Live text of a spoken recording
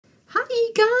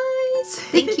you guys!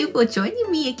 Thank you for joining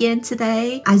me again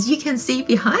today. As you can see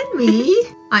behind me,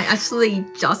 I actually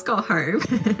just got home.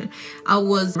 I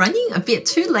was running a bit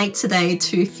too late today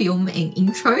to film an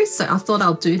intro, so I thought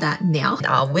I'll do that now.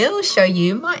 I will show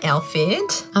you my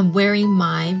outfit. I'm wearing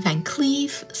my Van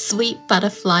Cleef sweet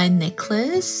butterfly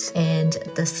necklace and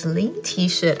the Celine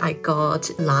t-shirt I got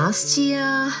last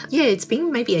year. Yeah, it's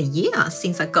been maybe a year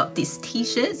since I got this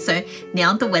t-shirt, so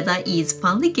now the weather is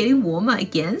finally getting warmer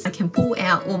again. I can pull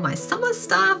out all my summer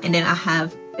stuff, and then I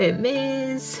have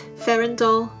Hermes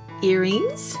Ferrandol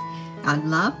earrings. I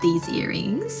love these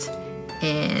earrings.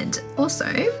 And also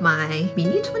my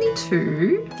Mini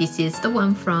 22. This is the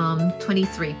one from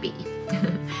 23B.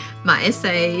 My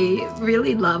essay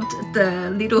really loved the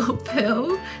little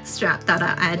pearl strap that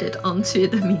I added onto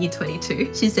the Mini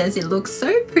 22. She says it looks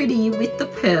so pretty with the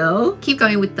pearl. Keep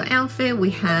going with the outfit. We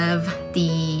have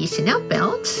the Chanel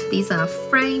belt. These are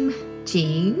frame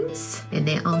jeans, and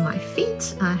then on my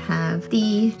feet I have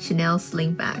the Chanel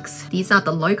Slingbacks. These are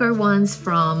the logo ones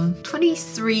from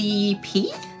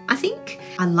 23P, I think.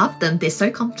 I love them, they're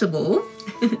so comfortable.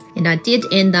 And I did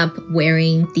end up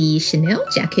wearing the Chanel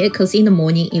jacket because in the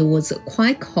morning it was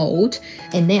quite cold.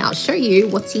 And now I'll show you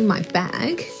what's in my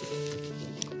bag.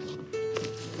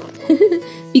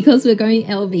 Because we're going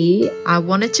LV, I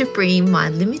wanted to bring my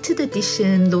limited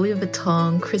edition Louis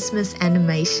Vuitton Christmas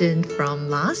animation from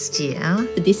last year.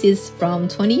 This is from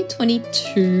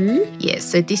 2022. Yeah,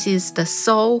 so this is the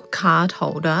Soul card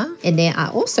holder. And then I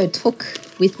also took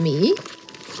with me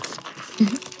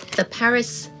the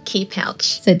Paris key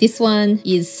pouch. So this one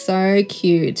is so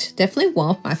cute. Definitely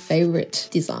one of my favorite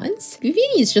designs.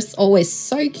 Vivienne is just always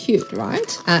so cute,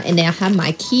 right? And then I have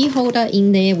my key holder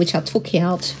in there, which I took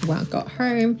out when I got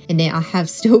home. And then I have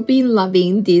still been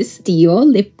loving this Dior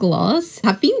lip gloss.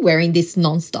 I've been wearing this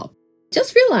non-stop.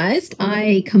 Just realized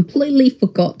I completely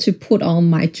forgot to put on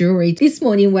my jewelry this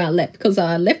morning when I left because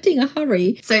I left in a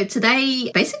hurry. So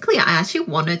today, basically, I actually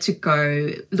wanted to go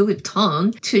Louis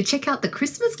Vuitton to check out the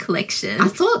Christmas collection. I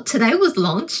thought today was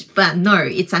launch, but no,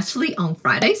 it's actually on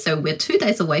Friday. So we're 2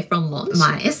 days away from launch.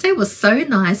 My essay was so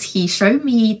nice. He showed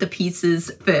me the pieces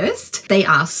first. They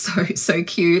are so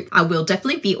cute. I will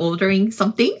definitely be ordering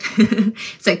something.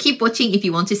 So keep watching if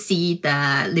you want to see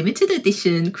the limited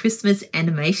edition Christmas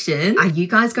animation. Are you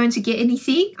guys going to get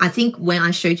anything? I think when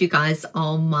I showed you guys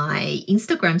on my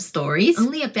Instagram stories,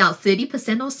 only about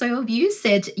 30% or so of you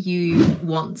said you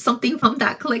want something from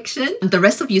that collection. The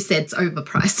rest of you said it's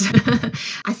overpriced.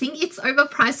 I think it's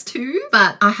overpriced too,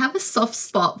 but I have a soft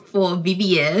spot for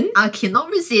Vivienne. I cannot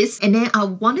resist. And then I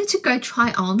wanted to go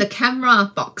try on the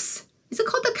camera box. Is it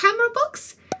called the camera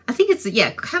box? I think it's,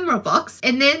 yeah, camera box.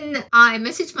 And then I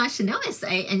messaged my Chanel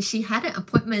essay and she had an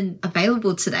appointment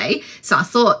available today. So I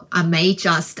thought I may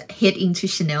just head into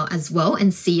Chanel as well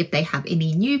and see if they have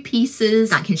any new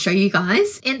pieces I can show you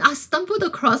guys. And I stumbled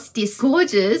across this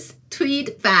gorgeous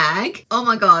tweed bag. Oh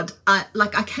my God. I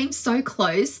came so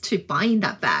close to buying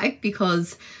that bag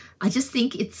because I just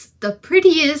think it's the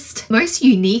prettiest, most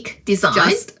unique design.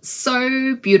 Just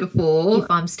so beautiful.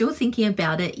 If I'm still thinking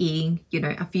about it in,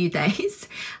 a few days,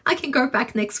 I can go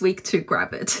back next week to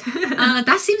grab it.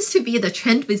 That seems to be the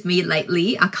trend with me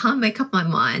lately. I can't make up my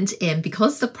mind. And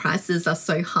because the prices are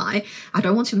so high, I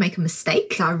don't want to make a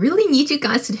mistake. So I really need you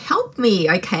guys to help me,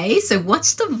 okay? So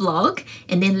watch the vlog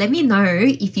and then let me know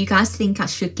if you guys think I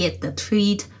should get the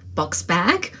tweed box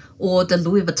bag or the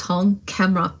Louis Vuitton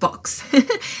camera box.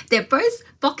 They're both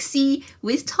boxy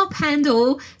with top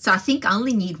handle, so I think I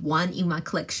only need one in my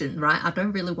collection, right? I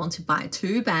don't really want to buy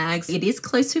 2 bags. It is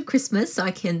close to Christmas, so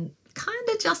I can kind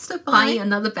of justify buying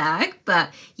another bag, but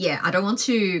yeah, I don't want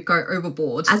to go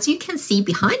overboard. As you can see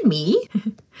behind me,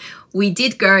 we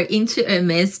did go into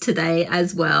Hermes today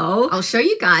as well. I'll show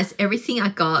you guys everything I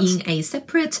got in a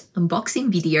separate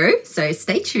unboxing video, so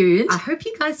stay tuned. I hope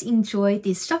you guys enjoyed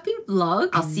this shopping vlog.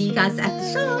 I'll see you guys at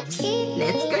the shops.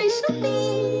 Let's go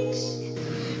shopping!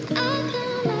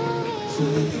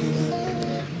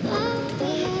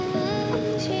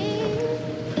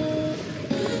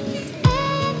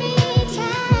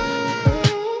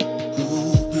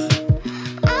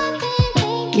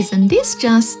 Isn't this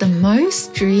just the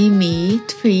most dreamy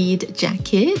tweed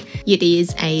jacket? It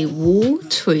is a wool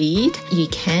tweed. You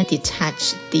can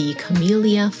detach the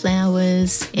camellia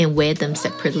flowers and wear them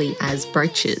separately as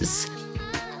brooches.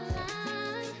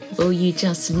 Will you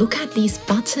just look at these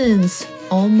buttons?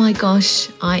 Oh my gosh,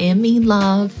 I am in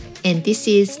love. And this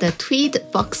is the tweed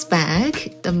box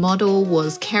bag the model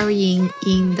was carrying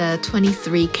in the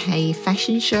 23K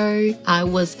fashion show. I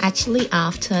was actually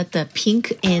after the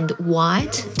pink and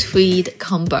white tweed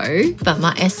combo, but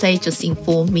my essay just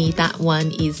informed me that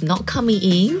one is not coming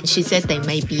in. She said there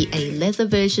may be a leather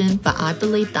version, but I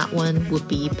believe that one would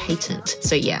be patent.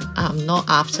 So yeah, I'm not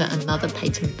after another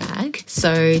patent bag.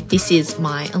 So this is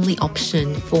my only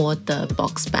option for the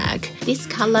box bag. This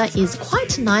color is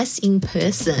quite nice in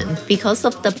person. Because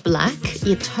of the black,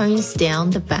 it tones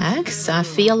down the bag, so I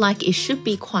feel like it should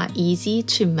be quite easy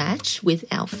to match with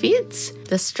outfits.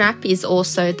 The strap is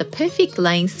also the perfect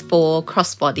length for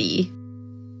crossbody.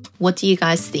 What do you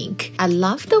guys think? I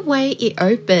love the way it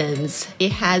opens.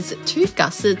 It has two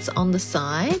gussets on the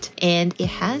side and it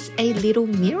has a little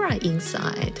mirror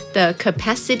inside. The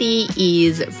capacity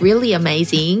is really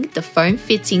amazing. The phone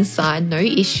fits inside, no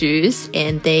issues,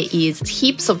 and there is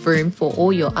heaps of room for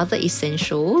all your other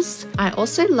essentials. I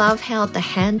also love how the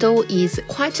handle is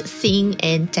quite thin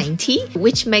and dainty,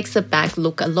 which makes the bag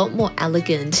look a lot more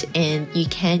elegant, and you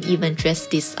can even dress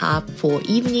this up for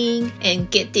evening. And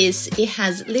get this, it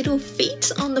has little feet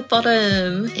on the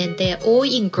bottom and they're all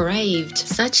engraved.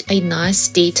 Such a nice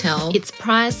detail. It's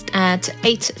priced at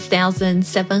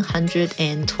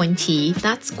 8,720.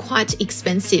 That's quite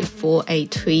expensive for a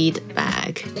tweed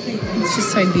bag. It's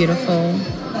just so beautiful.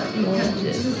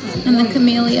 Gorgeous. And the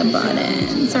camellia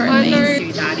buttons are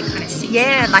amazing.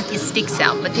 Yeah, like it sticks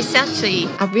out, but this actually,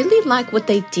 I really like what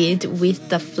they did with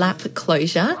the flap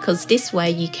closure, because this way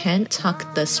you can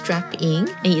tuck the strap in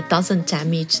and it doesn't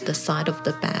damage the side of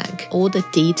the bag. All the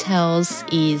details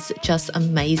is just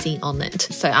amazing on it.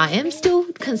 So I am still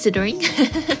considering.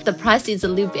 The price is a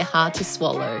little bit hard to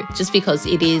swallow just because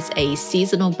it is a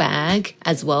seasonal bag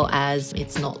as well as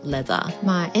it's not leather.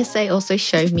 My essay also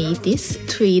showed me this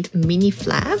tweed mini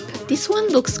flap. This one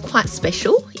looks quite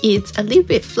special. It's a little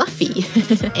bit fluffy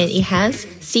and it has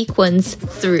sequins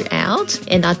throughout,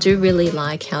 and I do really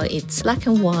like how it's black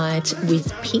and white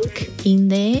with pink in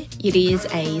there. It is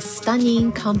a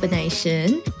stunning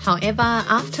combination. However,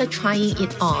 after trying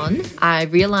it on, I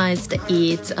realized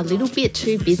it's a little bit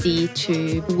too busy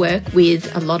to work with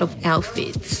a lot of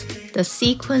outfits. The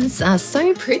sequins are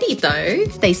so pretty though.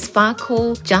 They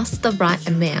sparkle just the right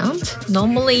amount.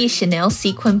 Normally Chanel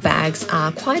sequin bags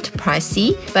are quite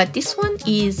pricey, but this one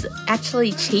is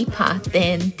actually cheaper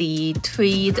than the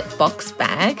tweed box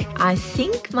bag. I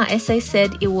think my essay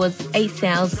said it was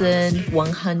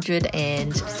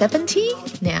 8,170.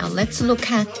 Now let's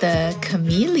look at the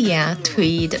camellia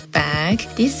tweed bag.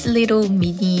 This little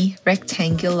mini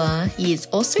rectangular is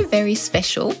also very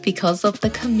special because of the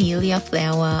camellia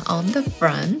flower on the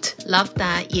front. Love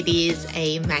that it is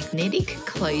a magnetic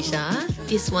closure.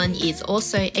 This one is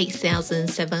also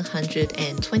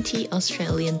 8,720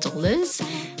 Australian dollars.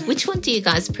 Which one do you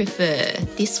guys prefer?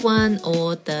 This one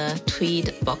or the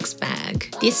tweed box bag?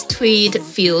 This tweed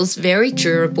feels very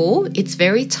durable. It's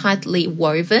very tightly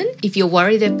woven. If you're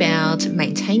worried about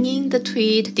maintaining the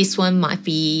tweed, this one might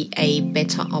be a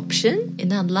better option.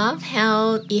 And I love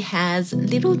how it has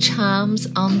little charms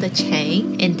on the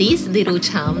chain, and these little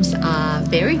charms are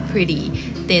very pretty.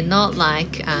 They're not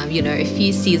like, a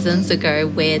few seasons ago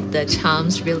where the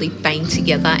charms really banged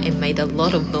together and made a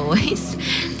lot of noise.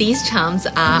 These charms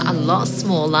are a lot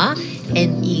smaller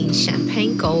and in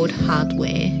champagne gold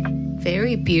hardware.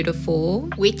 Very beautiful.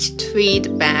 Which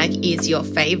tweed bag is your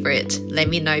favorite? Let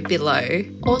me know below.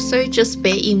 Also, just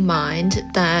bear in mind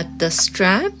that the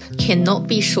strap cannot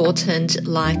be shortened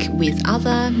like with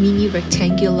other mini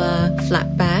rectangular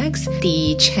flat bags.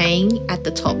 The chain at the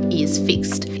top is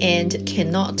fixed and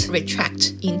cannot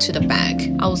retract into the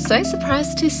bag. I was so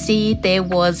surprised to see there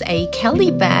was a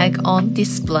Kelly bag on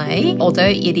display. Although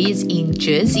it is in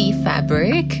jersey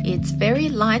fabric, it's very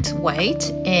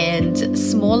lightweight and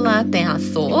smaller than I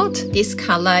thought. This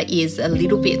color is a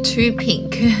little bit too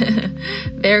pink.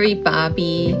 Very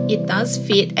Barbie. It does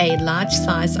fit a large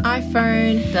size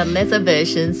iPhone. The leather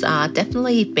versions are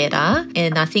definitely better,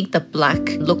 and I think the black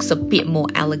looks a bit more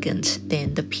elegant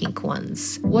than the pink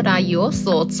ones. What are your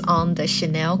thoughts on the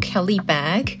Chanel Kelly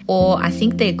bag, or I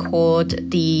think they're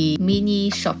called the mini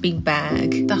shopping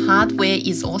bag? The hardware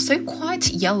is also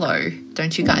quite yellow,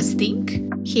 don't you guys think?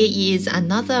 Here is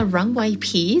another runway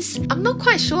piece. I'm not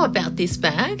quite sure about this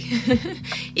bag.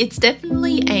 It's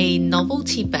definitely a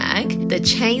novelty bag. The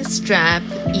chain strap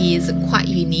is quite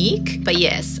unique, but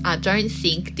yes, I don't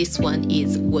think this one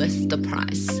is worth the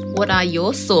price. What are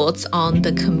your thoughts on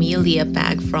the camellia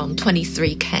bag from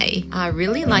 23K? I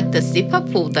really like the zipper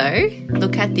pull though.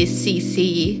 Look at this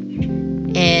CC,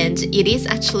 and it is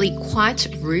actually quite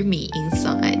roomy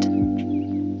inside.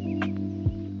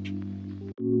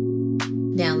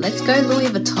 Now let's go Louis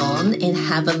Vuitton and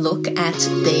have a look at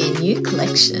their new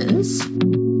collections.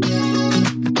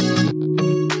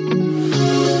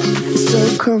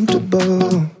 So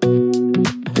comfortable,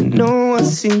 and no one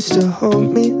seems to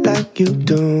hold me like you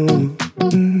do.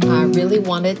 I really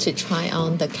wanted to try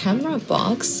on the camera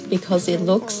box because it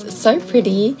looks so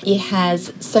pretty. It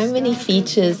has so many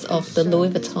features of the Louis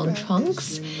Vuitton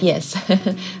trunks. Yes,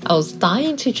 I was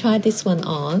dying to try this one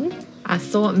on. I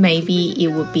thought maybe it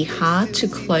would be hard to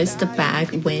close the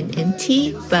bag when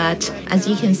empty, but as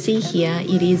you can see here,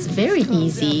 it is very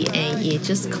easy and it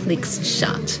just clicks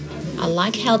shut. I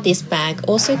like how this bag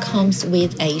also comes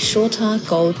with a shorter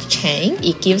gold chain.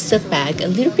 It gives the bag a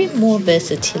little bit more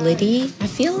versatility. I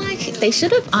feel like they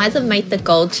should have either made the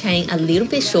gold chain a little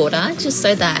bit shorter just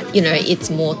so that, you know,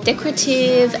 it's more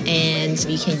decorative and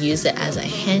you can use it as a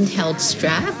handheld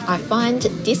strap. I find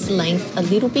this length a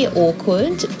little bit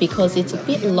awkward because it's a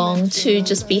bit long to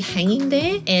just be hanging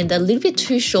there and a little bit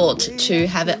too short to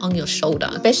have it on your shoulder.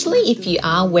 Especially if you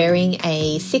are wearing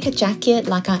a thicker jacket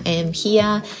like I am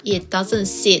here, it doesn't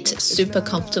sit super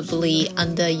comfortably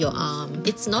under your arm.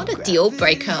 It's not a deal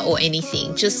breaker or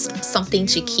anything, just something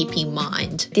to keep in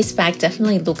mind. This bag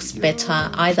definitely looks better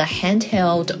either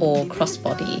handheld or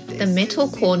crossbody. The metal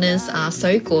corners are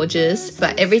so gorgeous,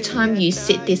 but every time you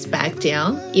sit this bag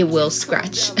down, it will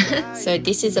scratch. So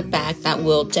this is a bag that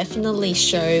will definitely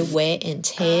show wear and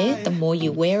tear. The more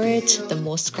you wear it, the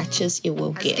more scratches it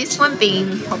will get. This one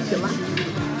being popular?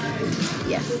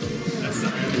 Yes.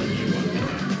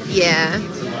 Yeah.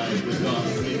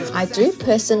 I do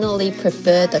personally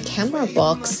prefer the camera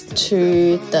box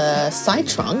to the side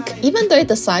trunk. Even though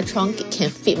the side trunk can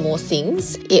fit more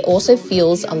things, it also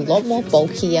feels a lot more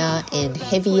bulkier and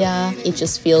heavier. It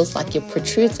just feels like it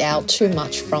protrudes out too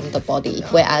much from the body.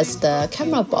 Whereas the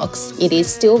camera box, it is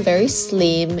still very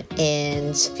slim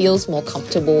and feels more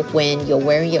comfortable when you're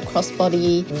wearing your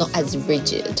crossbody, not as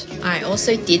rigid. I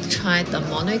also did try the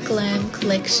Monogram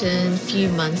collection a few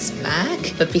months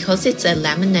back, but because it's a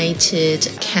laminated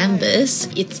canvas,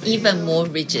 it's even more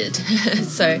rigid.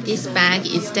 So this bag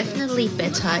is definitely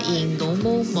better in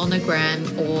normal monogram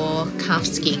or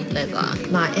calfskin leather.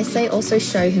 My essay also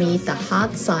showed me the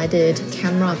hard-sided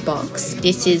camera box.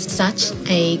 This is such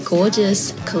a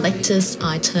gorgeous collector's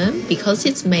item. Because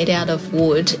it's made out of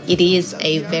wood, it is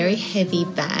a very heavy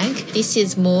bag. This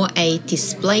is more a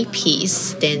display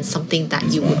piece than something that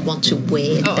you would want to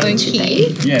wear day to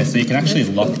day. Yeah, so you can actually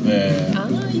lock the... Oh,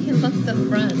 you can lock the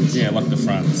front. Yeah, lock the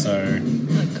front, so...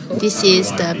 Cool. This is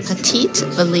the Petite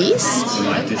valise.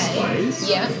 Like displays.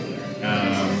 Yeah.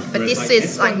 But this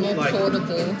is like more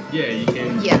portable. Yeah, you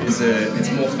can Yeah. use it.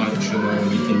 It's more functional.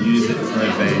 You can use it for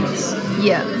events.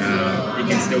 Yeah. You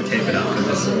can still keep it up for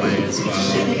display as well.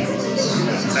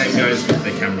 Same goes with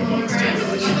the camera box too.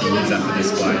 Like you can use that for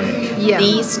display. Yeah.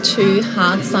 These two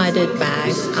hard-sided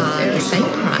bags are the same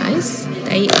price.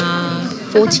 They are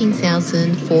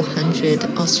 14,400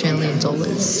 Australian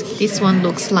dollars. This one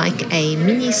looks like a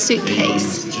mini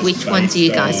suitcase. Which one do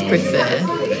you guys prefer?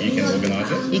 That you can organise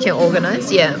it. You can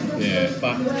organise, yeah. Yeah,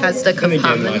 but Has the then again,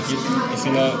 compartments. like if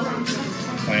you're not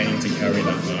planning to carry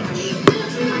that much,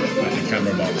 like the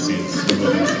camera box is a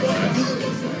little bit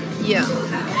Yeah.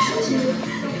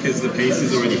 because the piece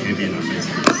is already heavy enough,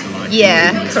 basically. So like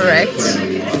Yeah, correct.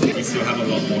 You still have a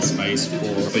lot more space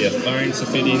for your phone to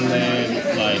fit in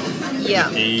there, like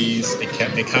Yeah. ease. It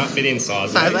can't fit in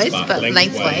sideways, Sideways, but lengthways,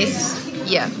 lengthways.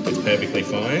 Yeah. it's perfectly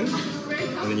fine.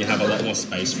 And then you have a lot more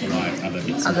space for like other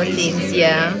bits Other and pieces things, in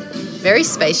yeah. there. Very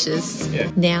spacious. Yeah.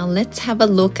 Now let's have a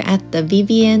look at the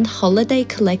Vivienne holiday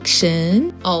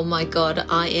collection. Oh my god,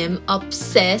 I am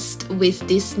obsessed with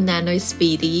this Nano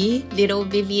Speedy. Little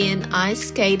Vivienne ice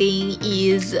skating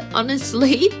is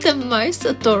honestly the most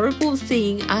adorable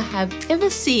thing I have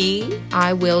ever seen.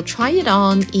 I will try it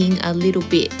on in a little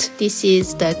bit. This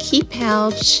is the key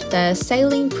pouch. The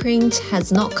sailing print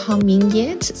has not come in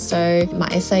yet, so my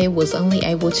essay was only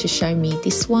able to show me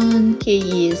this one. Here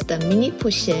is the mini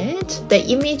pochette. The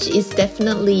image is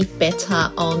definitely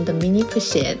better on the mini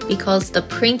pochette because the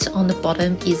print on the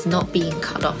bottom is not being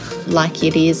cut off like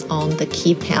it is on the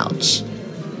key pouch.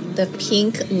 The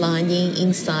pink lining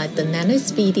inside the Nano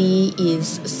Speedy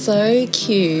is so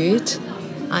cute.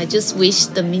 I just wish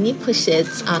the mini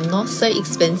pochettes are not so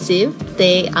expensive.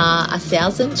 They are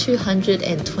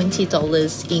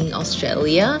 $1,220 in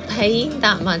Australia. Paying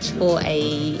that much for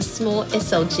a small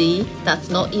SLG that's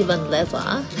not even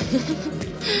leather.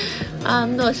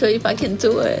 I'm not sure if I can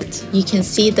do it. You can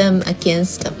see them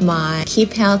against my key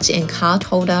pouch and card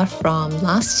holder from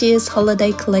last year's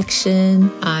holiday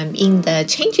collection. I'm in the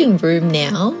changing room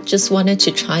now. Just wanted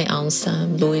to try on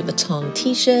some Louis Vuitton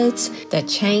t-shirts. The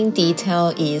chain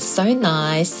detail is so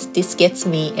nice. This gets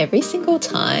me every single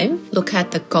time. Look at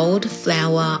the gold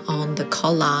flower on the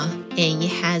collar, and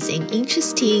it has an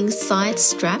interesting side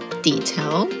strap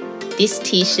detail. This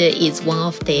t-shirt is one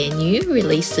of their new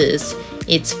releases.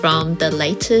 It's from the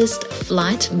latest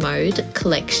Flight Mode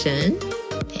collection,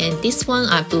 and this one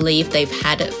I believe they've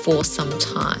had it for some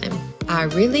time. I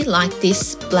really like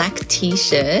this black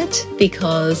t-shirt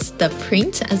because the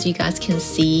print, as you guys can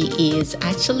see, is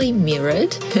actually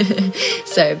mirrored.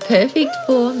 So perfect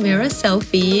for mirror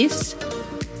selfies.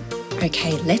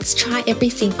 Okay, let's try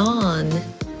everything on.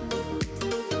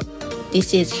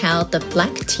 This is how the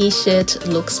black t-shirt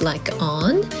looks like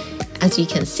on. As you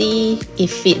can see, it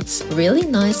fits really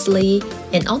nicely,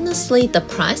 and honestly the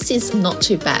price is not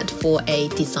too bad for a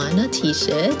designer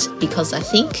t-shirt because I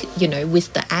think, you know,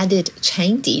 with the added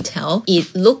chain detail,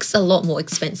 it looks a lot more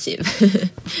expensive.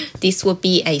 This would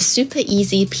be a super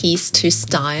easy piece to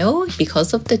style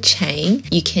because of the chain.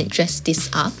 You can dress this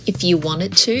up if you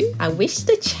wanted to. I wish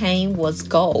the chain was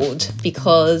gold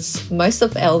because most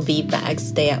of LV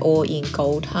bags, they are all in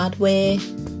gold hardware.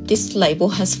 This label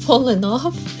has fallen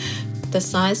off. The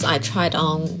size I tried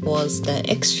on was the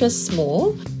extra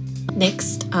small.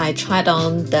 Next, I tried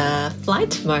on the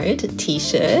Flight Mode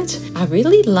t-shirt. I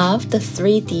really love the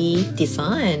 3D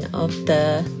design of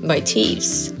the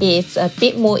motifs. It's a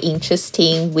bit more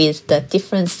interesting with the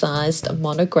different sized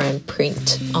monogram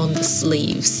print on the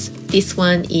sleeves. This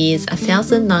one is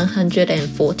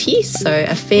 1,940, so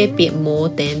a fair bit more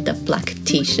than the black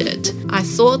t-shirt. I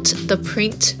thought the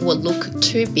print would look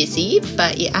too busy,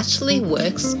 but it actually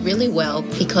works really well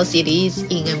because it is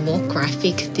in a more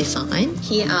graphic design.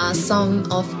 Here are some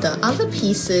of the other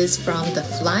pieces from the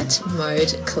Flight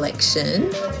Mode collection.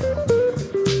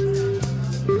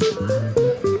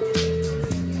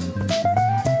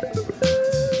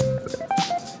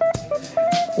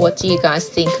 What do you guys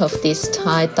think of this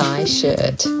tie-dye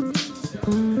shirt?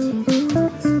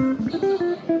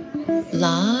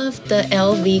 Love the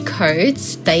LV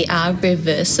coats. They are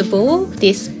reversible.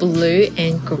 This blue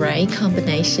and grey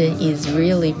combination is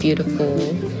really beautiful.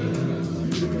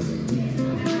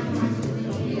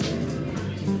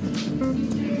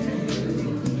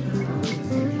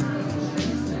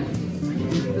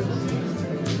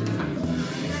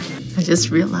 I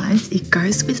just realized it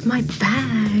goes with my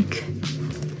bag.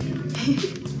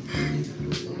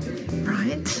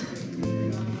 Right?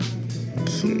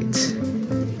 Cute.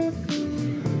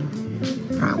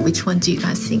 Right, which one do you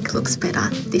guys think looks better?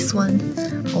 This one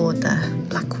or the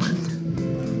black one?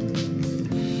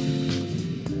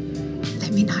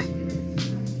 Let me know.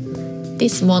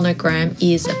 This monogram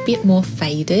is a bit more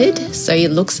faded, so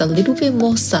it looks a little bit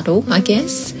more subtle, I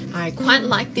guess. I quite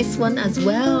like this one as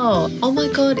well. Oh my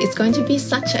god, it's going to be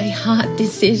such a hard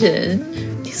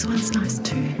decision. This one's nice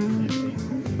too.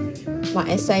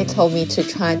 My SA told me to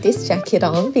try this jacket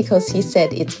on because he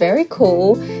said it's very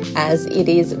cool as it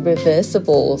is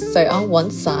reversible. So on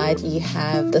one side you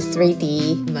have the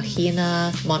 3D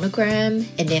Mahina monogram,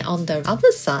 and then on the other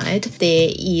side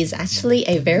there is actually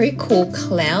a very cool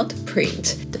cloud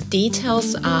print. The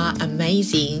details are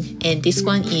amazing, and this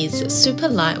one is super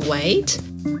lightweight.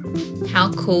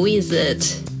 How cool is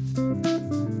it?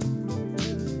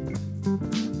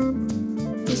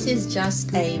 This is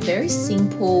just a very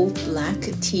simple black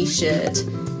t-shirt,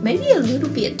 maybe a little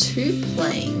bit too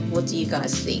plain. What do you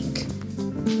guys think?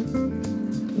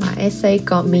 My SA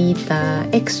got me the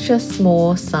extra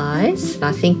small size.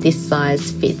 I think this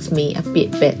size fits me a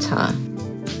bit better.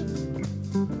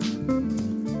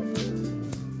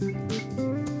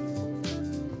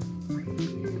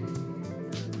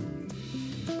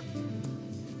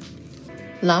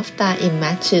 Love that it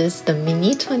matches the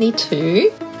Mini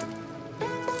 22.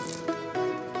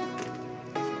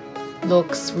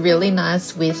 Looks really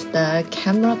nice with the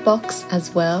camera box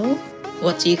as well.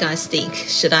 What do you guys think?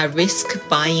 Should I risk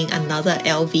buying another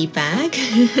LV bag?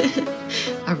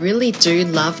 I really do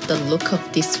love the look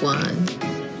of this one.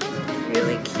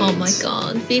 Really cute. Oh my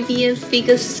god, Vivian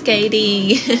figure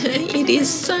skating. It is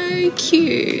so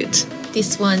cute.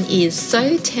 This one is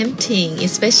so tempting,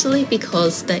 especially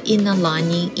because the inner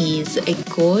lining is a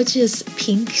gorgeous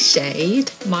pink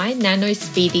shade. My Nano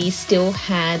Speedy still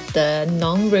had the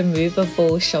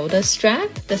non-removable shoulder strap.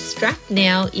 The strap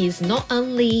now is not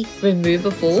only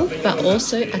removable but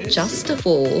also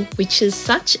adjustable, which is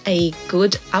such a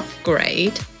good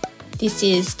upgrade. This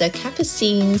is the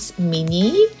Capucine's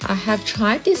Mini. I have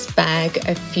tried this bag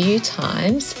a few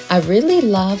times. I really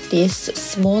love this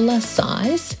smaller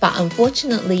size, but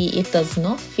unfortunately it does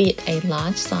not fit a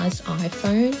large size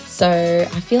iPhone. So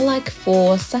I feel like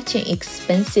for such an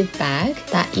expensive bag,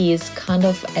 that is kind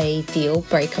of a deal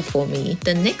breaker for me.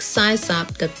 The next size up,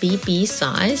 the BB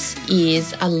size,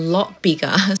 is a lot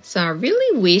bigger. So I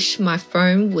really wish my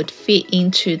phone would fit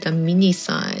into the mini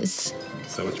size.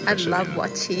 So much I pressure love now.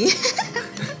 watching.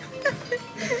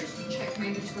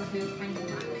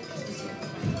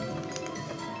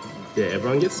 Yeah,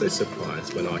 everyone gets so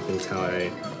surprised when I can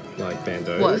tie like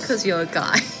bandeaus. What, because you're a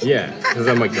guy? Yeah, because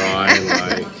I'm a guy and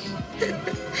like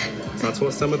so I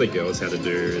taught some of the girls how to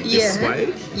do this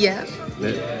way. Yeah.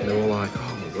 They're all like,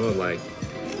 oh my god, like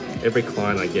every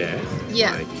client I get,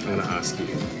 like I'm gonna ask you.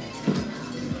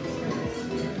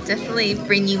 Definitely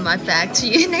bringing my bag to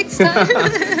you next time.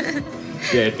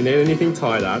 Yeah, if you need anything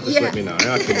tied up, just let me know.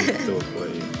 I can do it for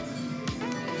you.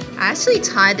 I actually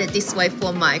tied it this way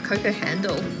for my cocoa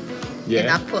handle. Yeah. And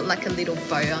I put like a little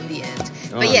bow on the end.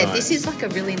 Oh, but yeah, nice. this is like a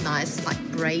really nice like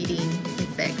braiding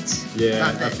effect. Yeah,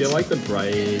 Love I it. feel like the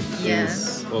braid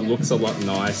is, or looks a lot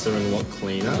nicer and a lot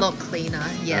cleaner. A lot cleaner,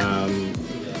 yeah.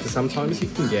 Sometimes you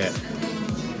can get...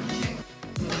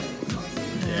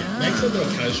 Yeah, makes it more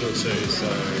casual too, so...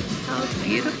 How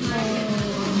beautiful.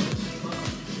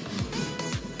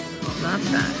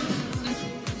 Love that.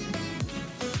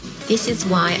 This is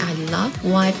why I love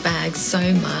wide bags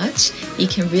so much. You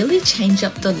can really change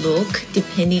up the look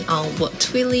depending on what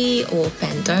twilly or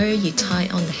bandeau you tie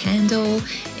on the handle,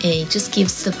 and it just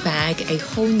gives the bag a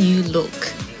whole new look.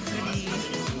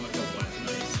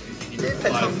 Super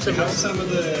comfortable. We have some of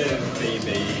the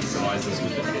BB sizes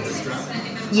with the thinner strap.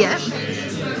 Yeah.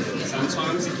 And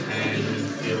sometimes it can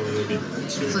feel a little bit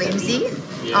too Flimsy?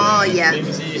 Yeah, Oh, yeah.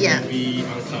 Flimsy, it Yeah. can be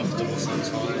uncomfortable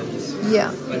sometimes.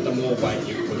 Yeah. Like the more weight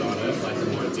you put on it, like the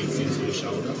more it digs into your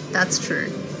shoulder. That's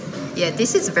true. Yeah,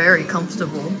 this is very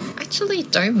comfortable. Actually,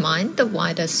 don't mind the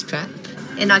wider strap.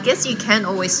 And I guess you can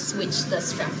always switch the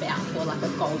strap out for like a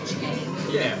gold chain.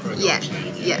 Yeah, for a gold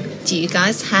chain. Yeah. Do you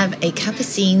guys have a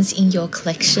Capucines in your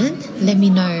collection? Let me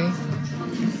know.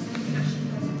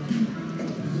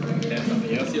 Yeah,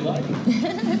 something else you like?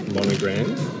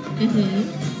 Monogram.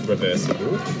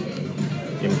 Reversible.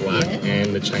 In black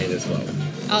and the chain as well.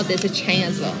 Oh, there's a chain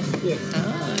as well. Yeah.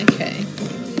 Oh, okay.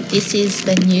 This is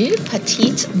the new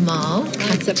Petite Malle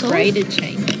Capitale. It's a braided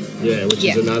chain. Yeah, which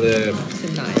is another It's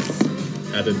a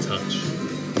nice. added touch.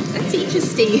 That's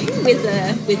interesting with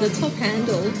the top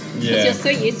handle. Because you're so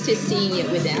used to seeing it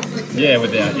without. Yeah,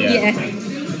 without, Yeah.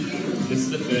 This is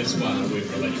the first one we've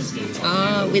released in top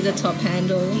handle. With a top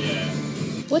handle. Yeah.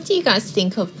 What do you guys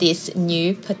think of this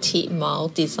new Petite Malle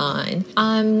design?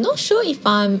 I'm not sure if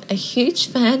I'm a huge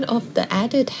fan of the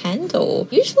added handle.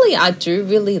 Usually I do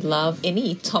really love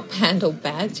any top handle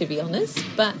bag, to be honest,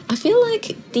 but I feel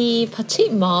like the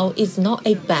Petite Malle is not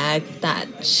a bag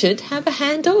that should have a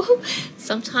handle.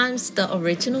 Sometimes the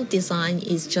original design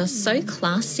is just so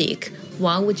classic.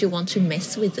 Why would you want to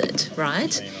mess with it,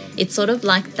 right? It's sort of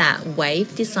like that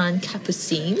wave design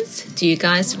Capucines. Do you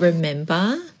guys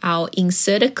remember? I'll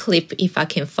insert a clip if I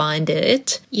can find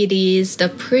it. It is the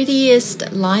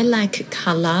prettiest lilac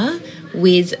color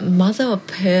with mother of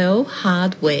pearl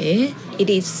hardware. It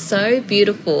is so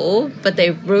beautiful, but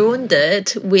they ruined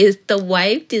it with the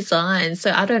wave design.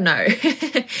 So I don't know.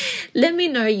 Let me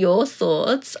know your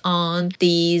thoughts on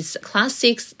these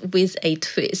classics with a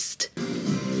twist.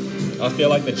 I feel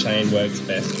like the chain works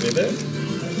best with it.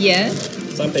 Yeah,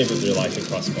 Some people do like the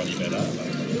crossbody better.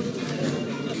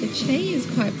 the chain is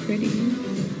quite pretty.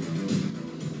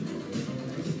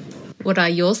 What are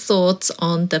your thoughts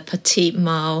on the Petite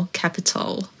Malle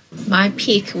Capitale? My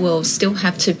pick will still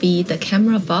have to be the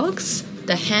camera box.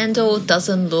 The handle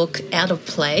doesn't look out of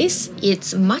place.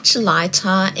 It's much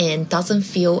lighter and doesn't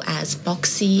feel as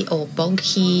boxy or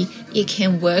bulky. It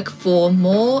can work for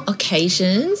more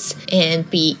occasions and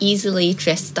be easily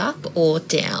dressed up or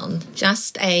down.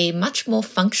 Just a much more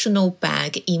functional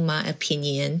bag in my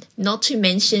opinion. Not to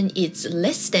mention it's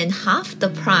less than half the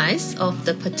price of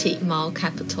the Petite Malle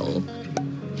Capitale.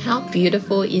 How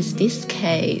beautiful is this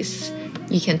case?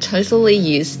 You can totally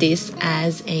use this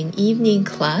as an evening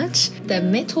clutch. The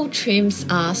metal trims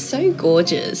are so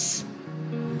gorgeous.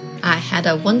 I had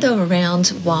a wander around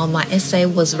while my essay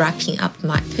was wrapping up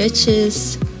my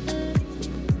purchase.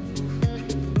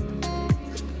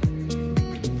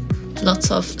 Lots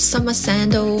of summer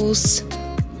sandals.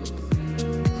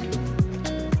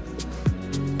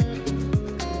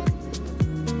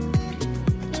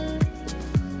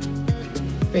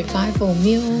 Revival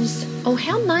mules. Oh,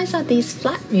 how nice are these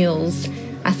flat mules?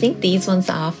 I think these ones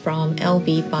are from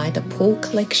LV by the Paul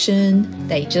collection.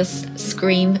 They just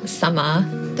scream summer.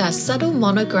 The subtle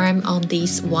monogram on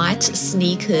these white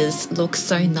sneakers looks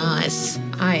so nice.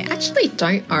 I actually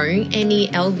don't own any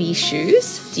LV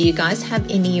shoes. Do you guys have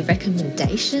any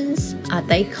recommendations? Are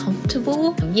they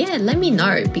comfortable? Yeah, let me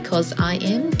know because I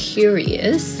am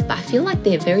curious. But I feel like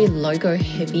they're very logo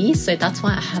heavy, so that's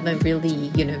why I haven't really,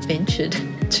 ventured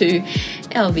to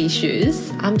LV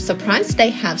shoes. I'm surprised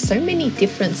they have so many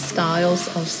different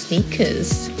styles of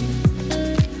sneakers.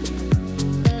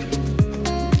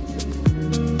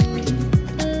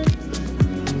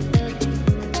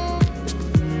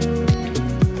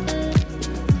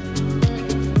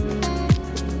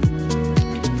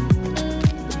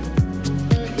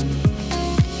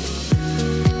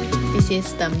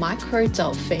 Is the micro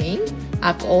Dauphine.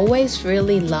 I've always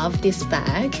really loved this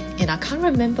bag, and I can't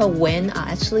remember when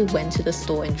I actually went to the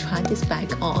store and tried this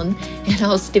bag on, and I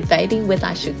was debating whether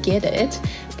I should get it,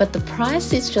 but the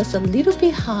price is just a little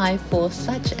bit high for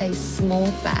such a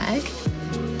small bag.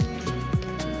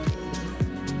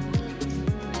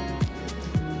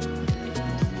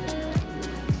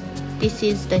 This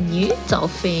is the new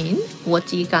Dauphine. What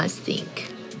do you guys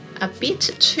think? A bit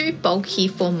too bulky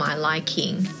for my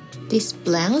liking. This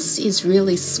blouse is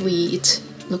really sweet.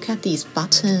 Look at these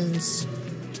buttons.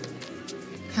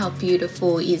 How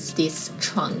beautiful is this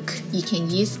trunk? You can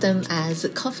use them as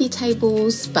coffee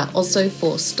tables, but also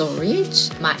for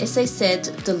storage. My essay said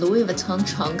the Louis Vuitton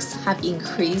trunks have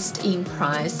increased in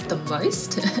price the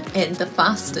most and the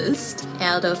fastest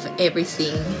out of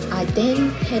everything. I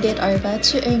then headed over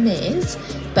to Hermes,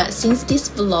 but since this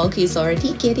vlog is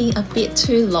already getting a bit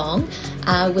too long,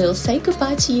 I will say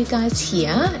goodbye to you guys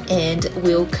here and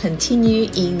we'll continue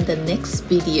in the next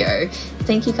video.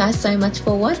 Thank you guys so much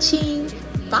for watching.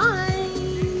 Bye!